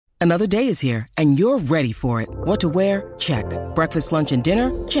Another day is here, and you're ready for it. What to wear? Check. Breakfast, lunch, and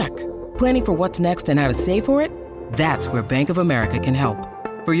dinner? Check. Planning for what's next and how to save for it? That's where Bank of America can help.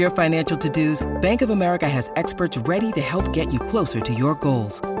 For your financial to-dos, Bank of America has experts ready to help get you closer to your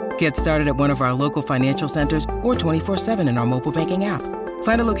goals. Get started at one of our local financial centers or 24/7 in our mobile banking app.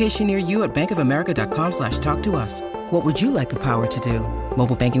 Find a location near you at bankofamerica.com/talktous. What would you like the power to do?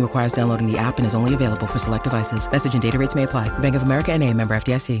 Mobile banking requires downloading the app and is only available for select devices. Message and data rates may apply. Bank of America N.A., member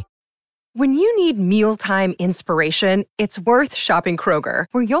FDIC. When you need mealtime inspiration, it's worth shopping Kroger,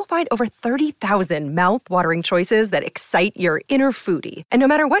 where you'll find over 30,000 mouth-watering choices that excite your inner foodie. And no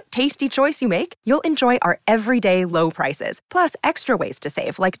matter what tasty choice you make, you'll enjoy our everyday low prices, plus extra ways to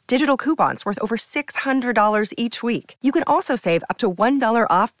save, like digital coupons worth over $600 each week. You can also save up to $1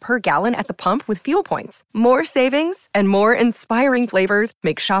 off per gallon at the pump with fuel points. More savings and more inspiring flavors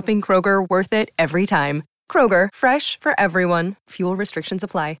make shopping Kroger worth it every time. Kroger, fresh for everyone. Fuel restrictions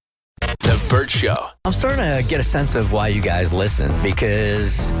apply. The Bert Show. I'm starting to get a sense of why you guys listen,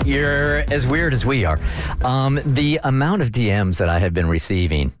 because you're as weird as we are. The amount of DMs that I have been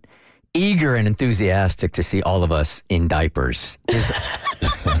receiving, eager and enthusiastic to see all of us in diapers, is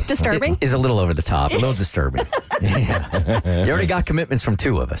disturbing? Is a little over the top, a little disturbing. Yeah. You already got commitments from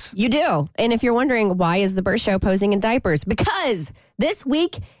two of us. You do. And if you're wondering why is the Bert Show posing in diapers, because this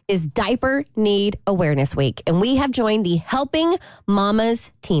week is Diaper Need Awareness Week. And we have joined the Helping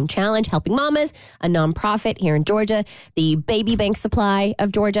Mamas Team Challenge. Helping Mamas, a nonprofit here in Georgia, the Baby Bank Supply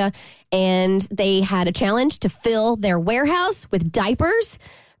of Georgia. And they had a challenge to fill their warehouse with diapers,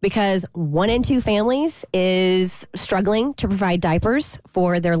 because 1 in 2 families is struggling to provide diapers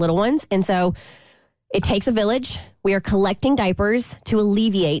for their little ones. And so it takes a village. We are collecting diapers to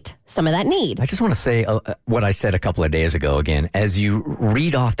alleviate some of that need. I just want to say what I said a couple of days ago again. As you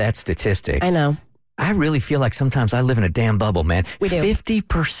read off that statistic, I know. I really feel like sometimes I live in a damn bubble, man. We do.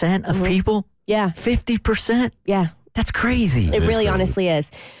 50% of people? Yeah. 50%? Yeah. That's crazy. It really honestly is.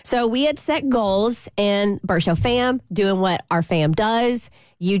 So we had set goals, and Bert Show fam doing what our fam does.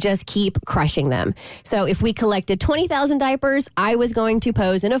 You just keep crushing them. So if we collected 20,000 diapers, I was going to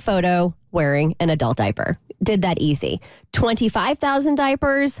pose in a photo wearing an adult diaper. Did that easy. 25,000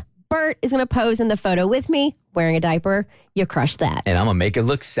 diapers, Bert is going to pose in the photo with me wearing a diaper. You crush that. And I'm going to make it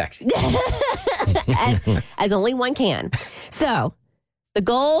look sexy. as only one can. So the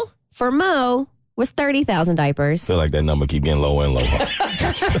goal for Mo was 30,000 diapers. I feel like that number keep getting lower and lower. 3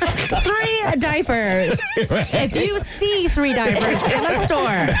 diapers. If you see 3 diapers in a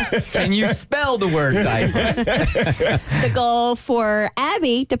store. Can you spell the word diaper? The goal for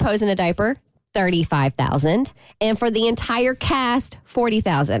Abby to pose in a diaper, 35,000. And for the entire cast,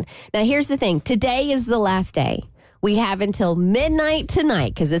 40,000. Now, here's the thing. Today is the last day. We have until midnight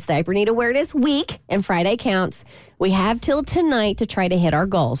tonight, because it's Diaper Need Awareness Week, and Friday counts. We have till tonight to try to hit our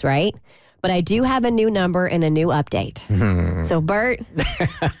goals, right? But I do have a new number and a new update. So, Bert,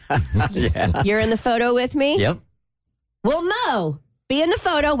 Yeah. You're in the photo with me? Yep. Will Mo be in the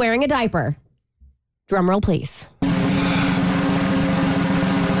photo wearing a diaper? Drum roll, please.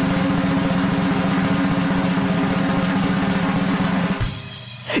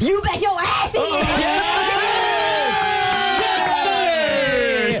 You bet your ass he is!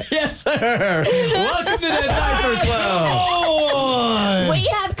 Yes, sir. Welcome to the Diaper Club. We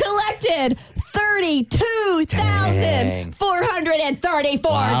have collected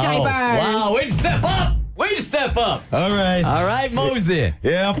 32,434 diapers. Wow, way to step up. Way to step up. All right, Mosey.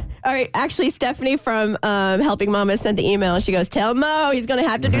 Yep. All right, actually, Stephanie from Helping Mama sent the email. She goes, tell Mo he's going to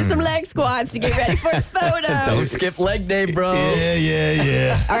have to do some leg squats to get ready for his photo. Don't skip leg day, bro.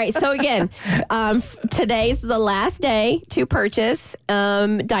 Yeah. All right, so again, today's the last day to purchase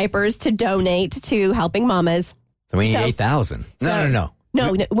diapers to donate to Helping Mamas. So we need 8,000. No.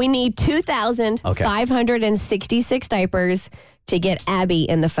 No, we need 2,566 diapers to get Abby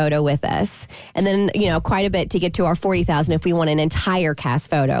in the photo with us. And then, quite a bit to get to our 40,000 if we want an entire cast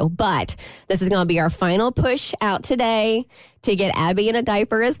photo. But this is going to be our final push out today to get Abby in a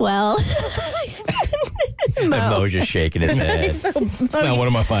diaper as well. Mo's just shaking his head. It's not one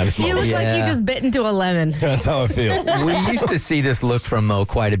of my finest You moments. look like you just bit into a lemon. That's how I feel. We used to see this look from Mo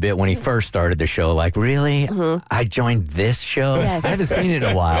quite a bit when he first started the show. Like, really? I joined this show? Yes. I haven't seen it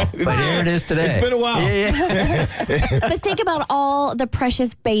in a while, but here it is today. It's been a while. Yeah. But think about all the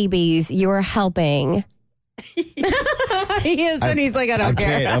precious babies you're helping. He is, and he's like, I don't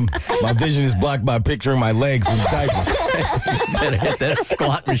care. Can't. My vision is blocked by picturing my legs with diapers. Better hit that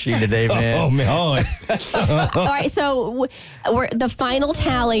squat machine today, man. Oh, man. All right, so we're the final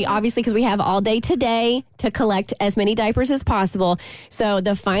tally, obviously, because we have all day today to collect as many diapers as possible. So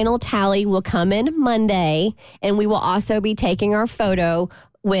the final tally will come in Monday, and we will also be taking our photo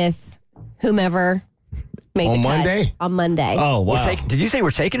with whomever made On the cut Monday? on Monday. Oh, wow. Did you say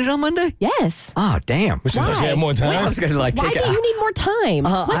we're taking it on Monday? Yes. Oh, damn. Which is you have more time? I was going to Why take do it. you need more time?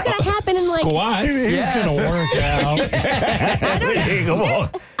 What's going to happen in Squats. Yes. It's going to work out. I don't know. Come on.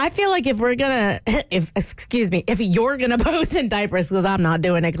 I feel like if you're gonna post in diapers, because I'm not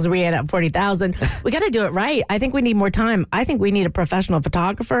doing it because we ain't at 40,000, we got to do it right. I think we need more time. I think we need a professional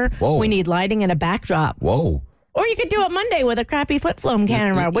photographer. Whoa. We need lighting and a backdrop. Whoa. Or you could do it Monday with a crappy flip phone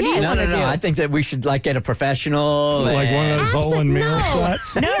camera. What do you want to do? No. I think that we should get a professional. Like one of those Olin Mirror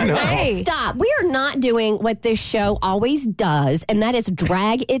shots? No way. Stop. We are not doing what this show always does, and that is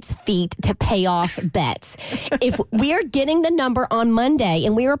drag its feet to pay off bets. If we are getting the number on Monday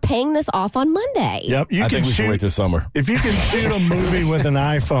and we are paying this off on Monday. Yep. I think we should wait till summer. If you can shoot a movie with an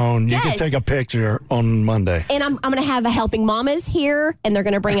iPhone, you can Yes. take a picture on Monday. And I'm going to have a Helping Mamas here, and they're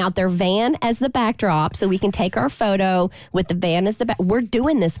going to bring out their van as the backdrop so we can take our photo with the van as the back. We're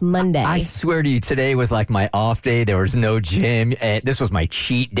doing this Monday. I swear to you, today was like my off day. There was no gym. This was my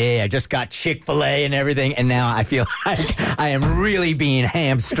cheat day. I just got Chick-fil-A and everything, and now I feel like I am really being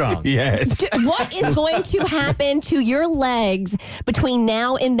hamstrung. Yes. What is going to happen to your legs between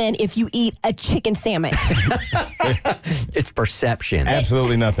now and then if you eat a chicken sandwich? It's perception.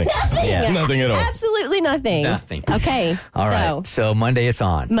 Absolutely nothing. Nothing. Yeah. Nothing at all. Absolutely nothing. Nothing. Okay. All right. So Monday it's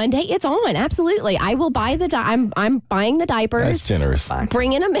on. Monday it's on. Absolutely. I will buy I'm buying the diapers. That's generous.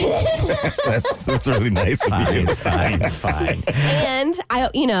 Bringing them in. That's really nice of you. Fine. And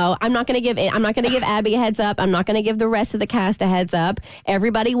I'm not going to give Abby a heads up. I'm not going to give the rest of the cast a heads up.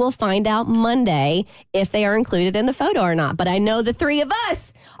 Everybody will find out Monday if they are included in the photo or not. But I know the three of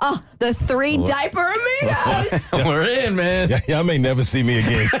us. Oh, the three diaper amigos. We're in, man. Y'all may never see me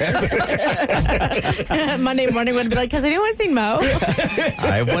again. Monday morning would be like, has anyone seen Mo? All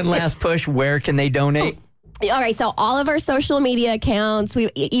right, one last push. Where can they donate? All right, so all of our social media accounts,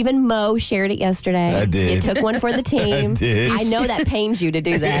 even Mo shared it yesterday. I did. You took one for the team. I did. I know that pains you to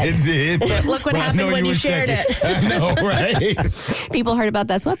do that. It did. Look what But I happened know when you were shared checking. it. I know, right? People heard about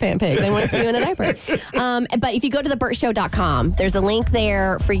that sweatpant pic. They want to see you in a diaper. But if you go to thebertshow.com, there's a link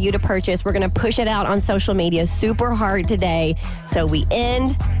there for you to purchase. We're going to push it out on social media super hard today. So we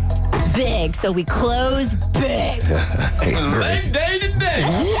end big. So we close big. Leg day today.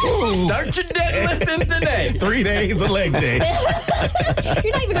 Start your deadlifting today. 3 days of leg day.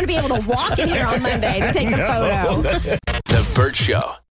 You're not even going to be able to walk in here on Monday to take the photo. The Bert Show.